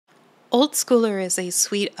Oldskooler is a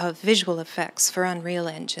suite of visual effects for Unreal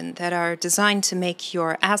Engine that are designed to make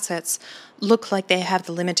your assets look like they have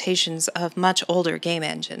the limitations of much older game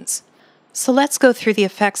engines. So let's go through the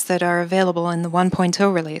effects that are available in the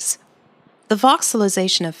 1.0 release. The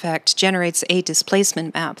Voxelization effect generates a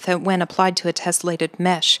displacement map that, when applied to a tessellated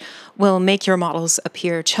mesh, will make your models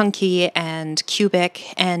appear chunky and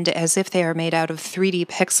cubic and as if they are made out of 3D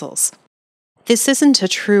pixels. This isn't a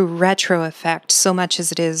true retro effect so much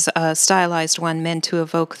as it is a stylized one meant to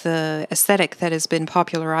evoke the aesthetic that has been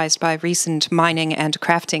popularized by recent mining and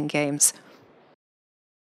crafting games.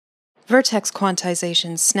 Vertex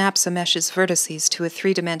Quantization snaps a mesh's vertices to a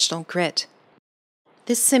three-dimensional grid.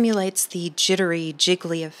 This simulates the jittery,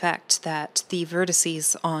 jiggly effect that the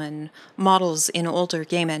vertices on models in older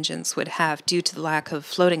game engines would have due to the lack of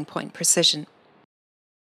floating point precision.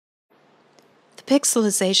 The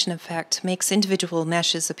Pixelization effect makes individual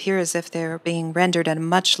meshes appear as if they're being rendered at a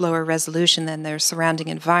much lower resolution than their surrounding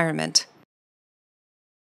environment.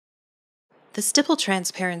 The Stipple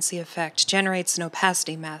Transparency effect generates an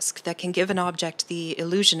opacity mask that can give an object the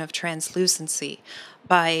illusion of translucency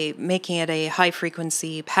by making it a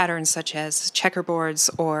high-frequency pattern such as checkerboards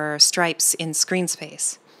or stripes in screen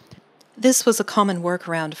space. This was a common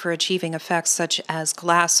workaround for achieving effects such as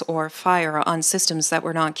glass or fire on systems that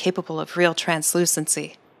were not capable of real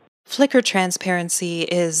translucency. Flicker transparency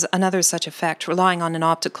is another such effect, relying on an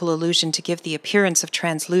optical illusion to give the appearance of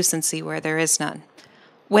translucency where there is none.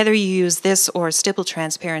 Whether you use this or stipple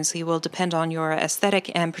transparency will depend on your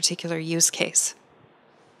aesthetic and particular use case.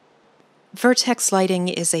 Vertex Lighting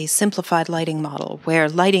is a simplified lighting model where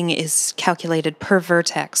lighting is calculated per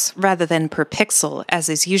vertex rather than per pixel, as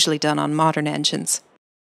is usually done on modern engines.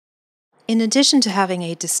 In addition to having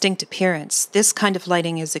a distinct appearance, this kind of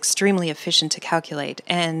lighting is extremely efficient to calculate,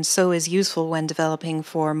 and so is useful when developing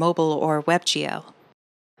for mobile or WebGL.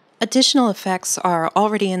 Additional effects are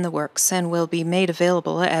already in the works and will be made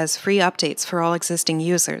available as free updates for all existing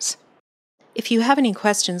users. If you have any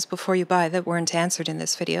questions before you buy that weren't answered in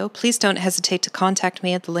this video, please don't hesitate to contact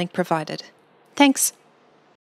me at the link provided. Thanks!